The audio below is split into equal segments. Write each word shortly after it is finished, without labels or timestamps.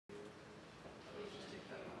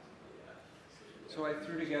So I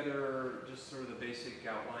threw together just sort of the basic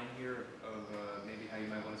outline here of maybe how you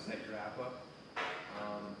might want to set your app up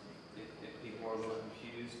if people are a little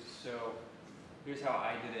confused. So here's how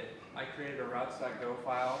I did it. I created a routes.go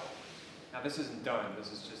file. Now this isn't done,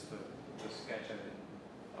 this is just the sketch of it.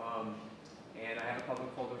 And I have a public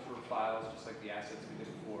folder for files, just like the assets we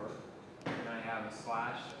did before. And I have a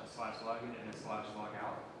slash login, and a slash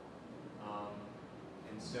logout.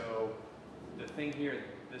 And so the thing here,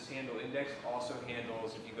 this handle index also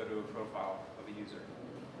handles if you go to a profile of a user,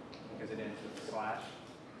 because it ends with a slash.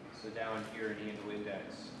 So down here in handle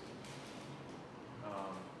index,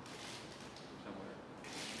 somewhere.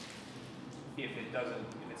 If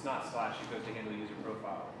it's not slash, it goes to handle user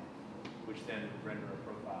profile, which then render a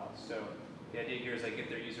profile. So the idea here is I get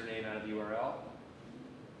their username out of the URL.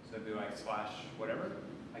 So I'd be like slash whatever,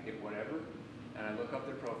 I get whatever, and I look up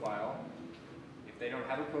their profile. If they don't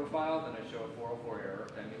have a profile, then I show a 404 error.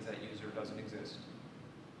 That means that user doesn't exist.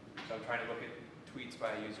 So I'm trying to look at tweets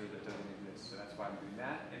by a user that doesn't exist, so that's why I'm doing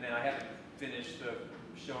that. And then I haven't finished the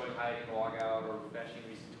showing, hiding, logout, or fetching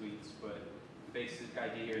recent tweets, but the basic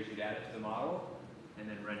idea here is you'd add it to the model, and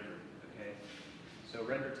then render it, okay? So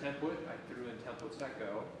render template, I threw in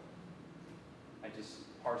templates.go. I just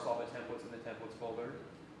parse all the templates in the templates folder,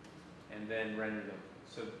 and then render them.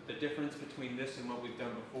 So the difference between this and what we've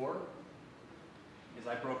done before is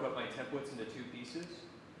I broke up my templates into two pieces.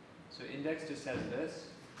 So index just has this.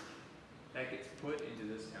 That gets put into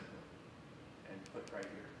this template and put right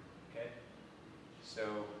here, okay?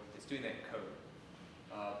 So it's doing that in code.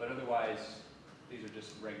 But otherwise, these are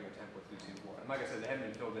just regular templates we've seen before. And like I said, they haven't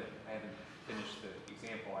been filled in. I haven't finished the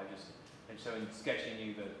example. I'm sketching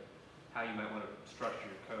you how you might want to structure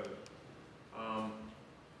your code.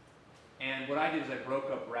 And what I did is I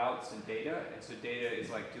broke up routes and data, and so data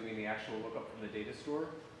is like doing the actual lookup from the data store.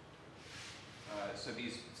 So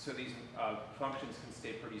these functions can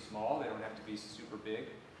stay pretty small. They don't have to be super big,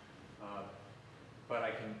 but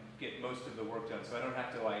I can get most of the work done. So I don't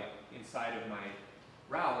have to, like, inside of my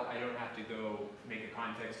route, I don't have to go make a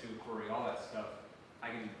context, do a query, all that stuff. I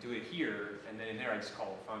can do it here, and then in there I just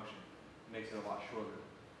call a function. It makes it a lot shorter.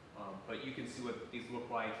 But you can see what these look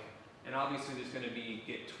like. And obviously there's going to be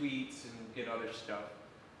get tweets and get other stuff.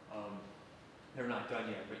 They're not done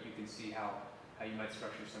yet, but you can see how you might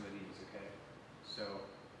structure some of these, okay? So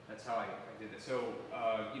that's how I did it. So,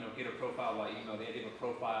 get a profile by email. The idea of a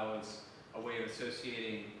profile is a way of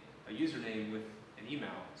associating a username with an email.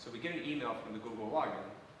 So we get an email from the Google login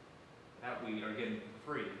that we are getting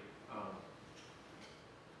for free.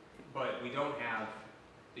 But we don't have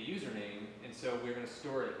the username, and so we're going to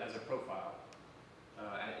store it as a profile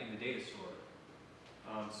in the data store.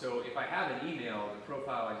 So if I have an email, the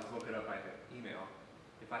profile, I just look it up by the email.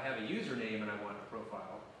 If I have a username and I want a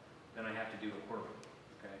profile, then I have to do a query,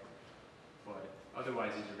 okay? But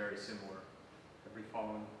otherwise, these are very similar. Have we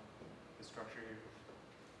followed the structure here?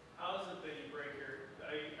 How is it that you break your,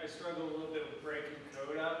 I struggle a little bit with breaking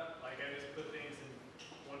code up. Like, I just put things in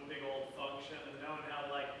one big old function and knowing how to,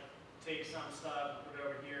 like, take some stuff, put it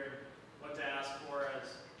over here, and what to ask for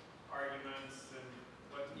as arguments and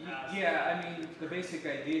what to pass. Yeah, I mean, the basic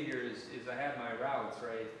idea here is I have my routes,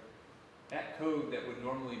 right? That code that would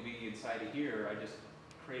normally be inside of here, I just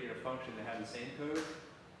created a function that had the same code,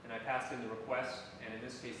 and I passed in the request, and in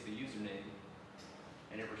this case, the username,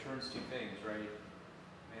 and it returns two things, right?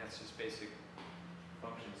 And that's just basic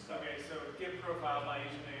function stuff. Okay, so get profile by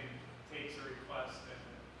username takes a request, and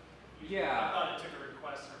yeah. I thought it took a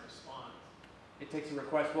request and a response. It takes a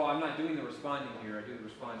request. Well, I'm not doing the responding here. I do the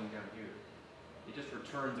responding down here. It just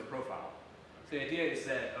returns a profile. So the idea is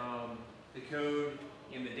that the code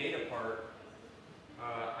in the data part,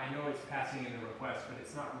 I know it's passing in the request, but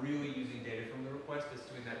it's not really using data from the request. It's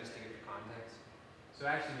doing that just to get the context. So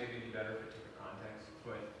actually, maybe it'd be better if it took the context.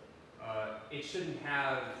 But it shouldn't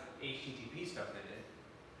have HTTP stuff in it.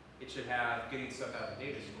 It should have getting stuff out of the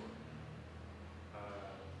data store.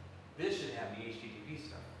 This should have the HTTP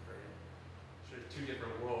stuff, right? So there's two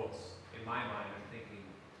different worlds in my mind. I'm thinking,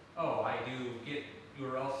 oh, I do get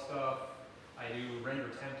URL stuff, I do render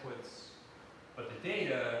templates, but the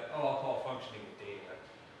data, oh, I'll call functioning with data.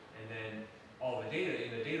 And then all the data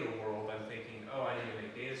in the data world, I'm thinking, oh, I need to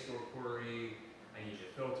make data store query, I need to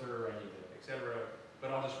filter, I need to, etc. But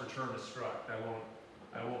I'll just return a struct. I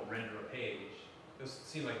won't render a page. Those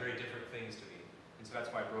seem like very different things to me. And so that's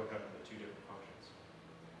why I broke up into two different functions.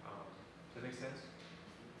 Does that make sense?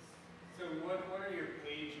 So what are your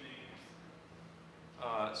page names?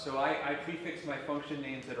 So I prefix my function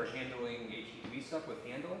names that are handling HTTP stuff with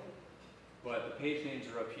handle, but the page names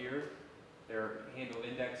are up here. They're handle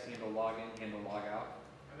index, handle login, handle logout.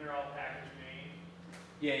 And they're all package name?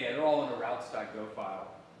 Yeah, they're all in a routes.go file.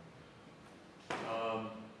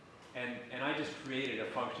 And I just created a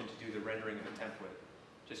function to do the rendering of the template,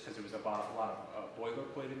 just because there was a lot of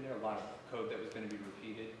boilerplate in there, a lot of code that was going to be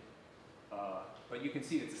repeated. But you can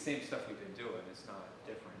see it's the same stuff we've been doing. It's not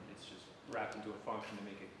different. It's just wrapped into a function to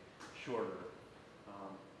make it shorter.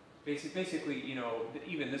 Basically, you know,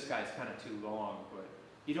 even this guy's kind of too long, but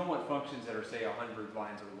you don't want functions that are, say, 100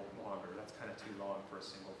 lines or longer. That's kind of too long for a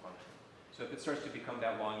single function. So if it starts to become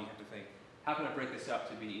that long, you have to think, how can I break this up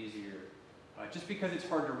to be easier? Just because it's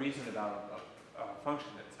hard to reason about a function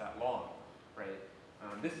that's that long, right?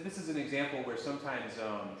 This is an example where sometimes,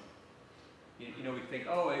 you know, we think,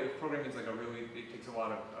 oh, programming is like it takes a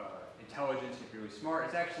lot of intelligence, it's really smart.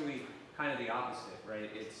 It's actually kind of the opposite,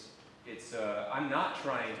 right? I'm not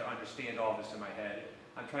trying to understand all this in my head.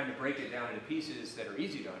 I'm trying to break it down into pieces that are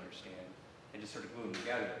easy to understand and just sort of glue them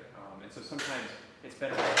together. And so sometimes it's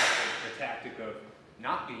better to have the tactic of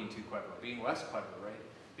not being too clever, being less clever, right?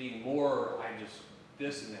 Being more, I just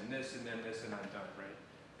this and then this and then this and I'm done, right?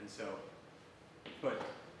 And so, but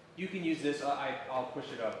you can use this. I'll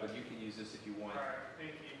push it up, but you can use this if you want. All right,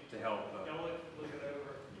 thank you. To help. Don't look it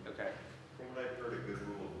over. Okay. From what I've heard, a good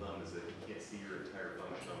rule of thumb is that you can't see your entire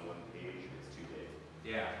function on one page. It's too big.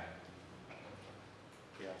 Yeah.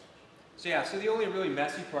 So the only really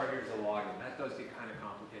messy part here is the login. That does get kind of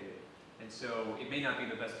complicated. And so it may not be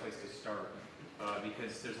the best place to start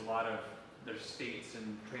because there's states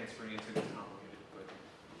and transferring into it's complicated.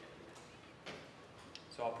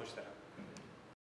 So I'll push that.